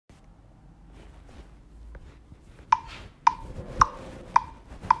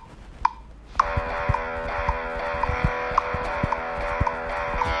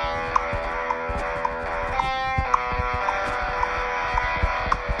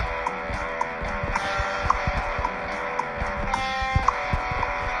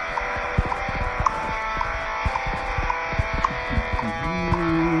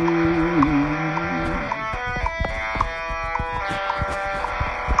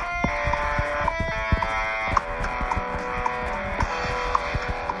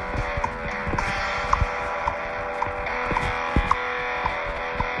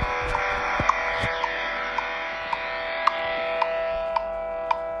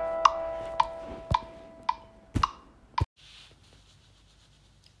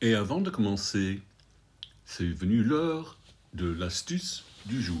Et avant de commencer, c'est venu l'heure de l'astuce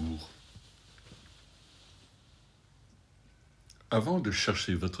du jour. Avant de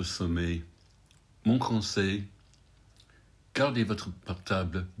chercher votre sommeil, mon conseil, gardez votre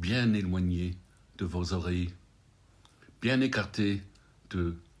portable bien éloigné de vos oreilles, bien écarté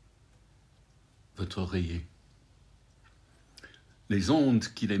de votre oreiller. Les ondes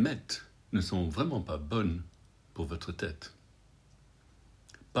qu'il émettent ne sont vraiment pas bonnes pour votre tête,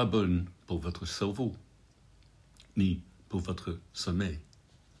 pas bonnes pour votre cerveau, ni pour votre sommeil.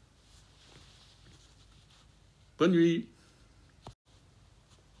 Bonne nuit!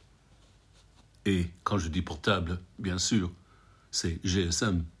 Et quand je dis portable, bien sûr, c'est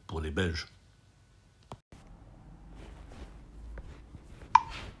GSM pour les Belges.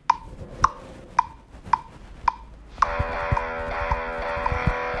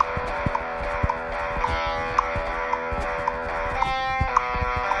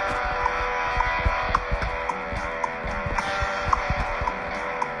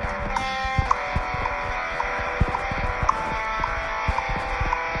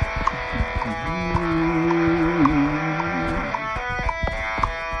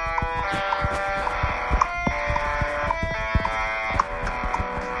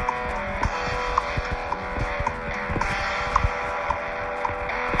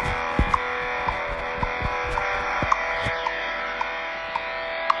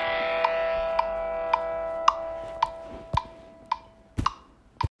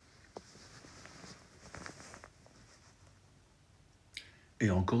 Et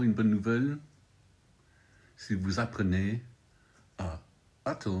encore une bonne nouvelle, si vous apprenez à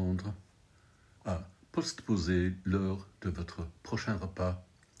attendre, à postposer l'heure de votre prochain repas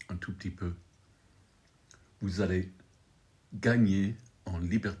un tout petit peu, vous allez gagner en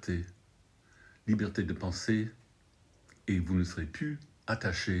liberté de penser, et vous ne serez plus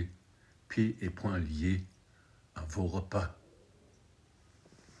attaché, pieds et poings liés à vos repas.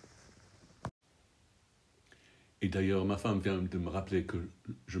 Et d'ailleurs, ma femme vient de me rappeler que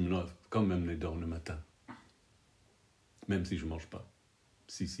je me lave quand même les dents le matin. Même si je ne mange pas.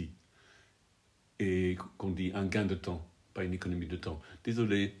 Si. Et qu'on dit un gain de temps, pas une économie de temps.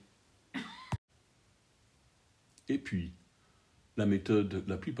 Désolé. Et puis, la méthode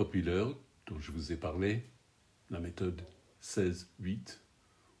la plus populaire dont je vous ai parlé, la méthode 16-8,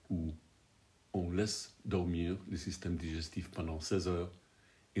 où on laisse dormir le système digestif pendant 16 heures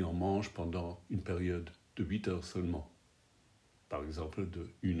et on mange pendant une période de 8 heures seulement. Par exemple, de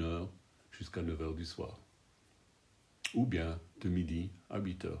 1 heure jusqu'à 9 heures du soir. Ou bien de midi à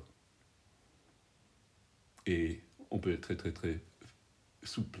 8 heures. Et on peut être très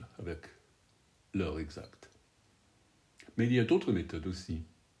souple avec l'heure exacte. Mais il y a d'autres méthodes aussi,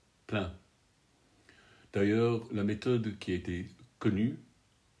 plein. D'ailleurs, la méthode qui a été connue,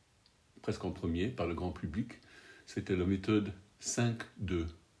 presque en premier par le grand public, c'était la méthode 5-2,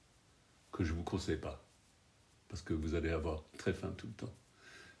 que je ne vous conseille pas, parce que vous allez avoir très faim tout le temps.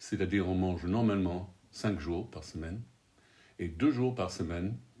 C'est-à-dire on mange normalement 5 jours par semaine, et 2 jours par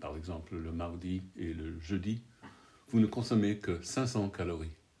semaine, par exemple le mardi et le jeudi, vous ne consommez que 500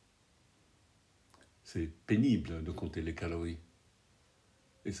 calories. C'est pénible de compter les calories.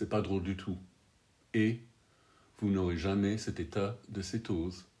 Et c'est pas drôle du tout. Et vous n'aurez jamais cet état de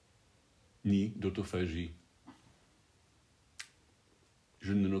cétose, ni d'autophagie.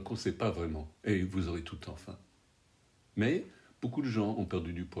 Je ne le conseille pas vraiment. Et vous aurez tout le temps faim. Mais beaucoup de gens ont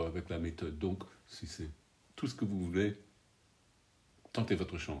perdu du poids avec la méthode. Donc, si c'est tout ce que vous voulez, tentez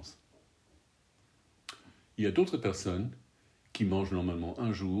votre chance. Il y a d'autres personnes qui mangent normalement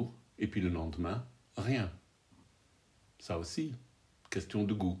un jour et puis le lendemain, rien. Ça aussi, question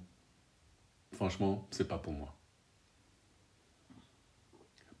de goût. Franchement, c'est pas pour moi.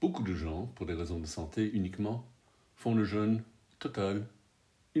 Beaucoup de gens, pour des raisons de santé uniquement, font le jeûne total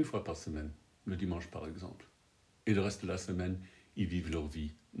 1 fois par semaine, le dimanche par exemple. Et le reste de la semaine, ils vivent leur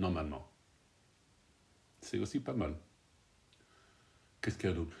vie normalement. C'est aussi pas mal. Qu'est-ce qu'il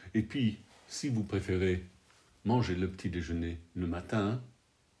y a d'autre? Et puis, si vous préférez manger le petit déjeuner le matin,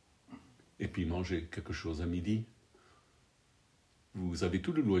 et puis manger quelque chose à midi, vous avez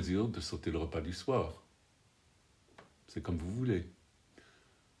tout le loisir de sauter le repas du soir. C'est comme vous voulez.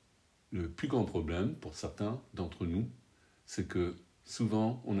 Le plus grand problème pour certains d'entre nous, c'est que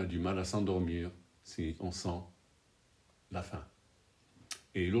souvent on a du mal à s'endormir si on sent la faim.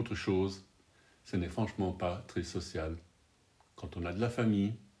 Et l'autre chose, ce n'est franchement pas très social. Quand on a de la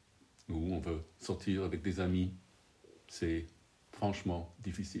famille, ou on veut sortir avec des amis, c'est franchement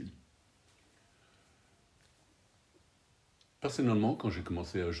difficile. Personnellement, quand j'ai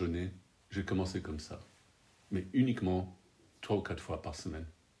commencé à jeûner, j'ai commencé comme ça, mais uniquement 3 ou 4 fois par semaine.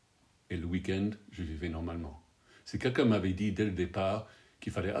 Et le week-end, je vivais normalement. Si quelqu'un m'avait dit dès le départ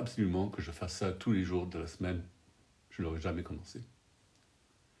qu'il fallait absolument que je fasse ça tous les jours de la semaine, je n'aurais jamais commencé.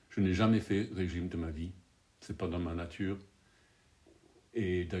 Je n'ai jamais fait régime de ma vie. Ce n'est pas dans ma nature.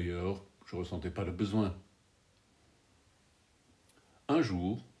 Et d'ailleurs, je ne ressentais pas le besoin. Un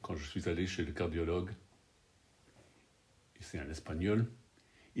jour, quand je suis allé chez le cardiologue, et c'est un Espagnol,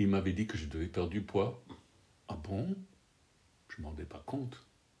 il m'avait dit que je devais perdre du poids. Ah bon? Je ne m'en rendais pas compte.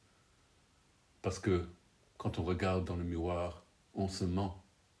 Parce que quand on regarde dans le miroir, on se ment.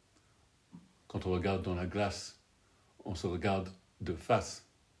 Quand on regarde dans la glace, on se regarde de face.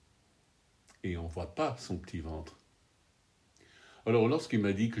 Et on ne voit pas son petit ventre. Alors lorsqu'il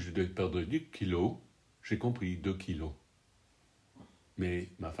m'a dit que je devais perdre 2 kilos, j'ai compris 2 kilos. Mais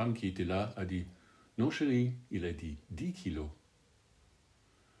ma femme qui était là a dit « Non chérie, il a dit 10 kilos ».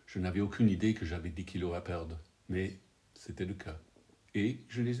 Je n'avais aucune idée que j'avais 10 kilos à perdre, mais c'était le cas. Et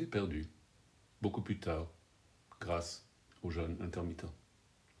je les ai perdus, beaucoup plus tard, grâce au jeûne intermittent.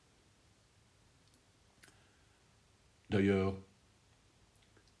 D'ailleurs,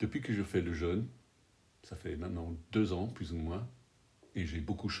 depuis que je fais le jeûne, ça fait maintenant 2 ans plus ou moins, et j'ai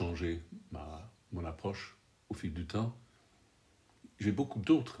beaucoup changé mon approche au fil du temps, j'ai beaucoup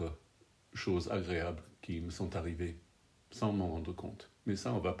d'autres choses agréables qui me sont arrivées sans m'en rendre compte. Mais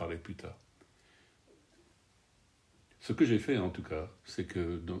ça, on va parler plus tard. Ce que j'ai fait en tout cas, c'est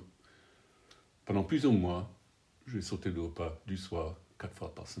que pendant plusieurs mois, j'ai sauté le repas du soir 4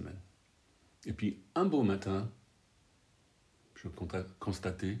 fois par semaine. Et puis un beau matin, je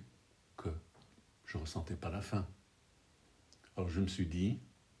constatais que je ne ressentais pas la faim. Alors je me suis dit,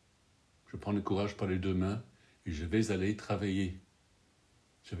 je prends le courage par les 2 mains et je vais aller travailler.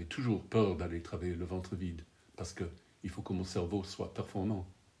 J'avais toujours peur d'aller travailler le ventre vide parce qu'il faut que mon cerveau soit performant.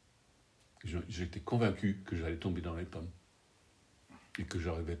 J'étais convaincu que j'allais tomber dans les pommes et que je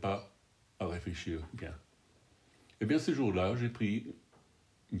n'arrivais pas à réfléchir bien. Et bien ce jour-là, j'ai pris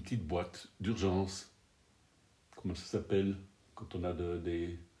une petite boîte d'urgence, comment ça s'appelle quand on a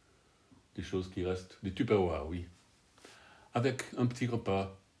des choses qui restent, des Tupperware, oui, avec un petit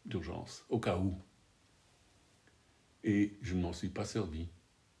repas d'urgence, au cas où. Et je ne m'en suis pas servi.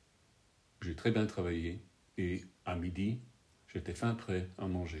 J'ai très bien travaillé et à midi, j'étais fin prêt à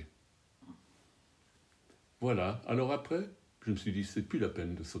manger. Voilà, alors après, je me suis dit, c'est plus la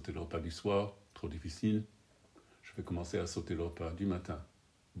peine de sauter le repas du soir, trop difficile. Je vais commencer à sauter le repas du matin,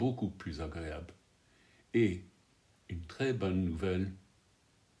 beaucoup plus agréable. Et une très bonne nouvelle,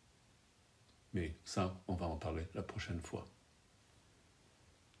 mais ça, on va en parler la prochaine fois.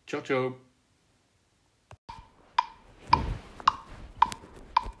 Ciao, ciao!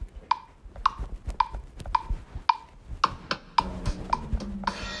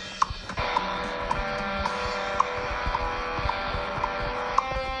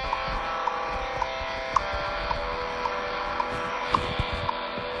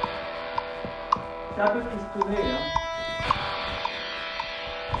 C'est un peu tristourné, hein.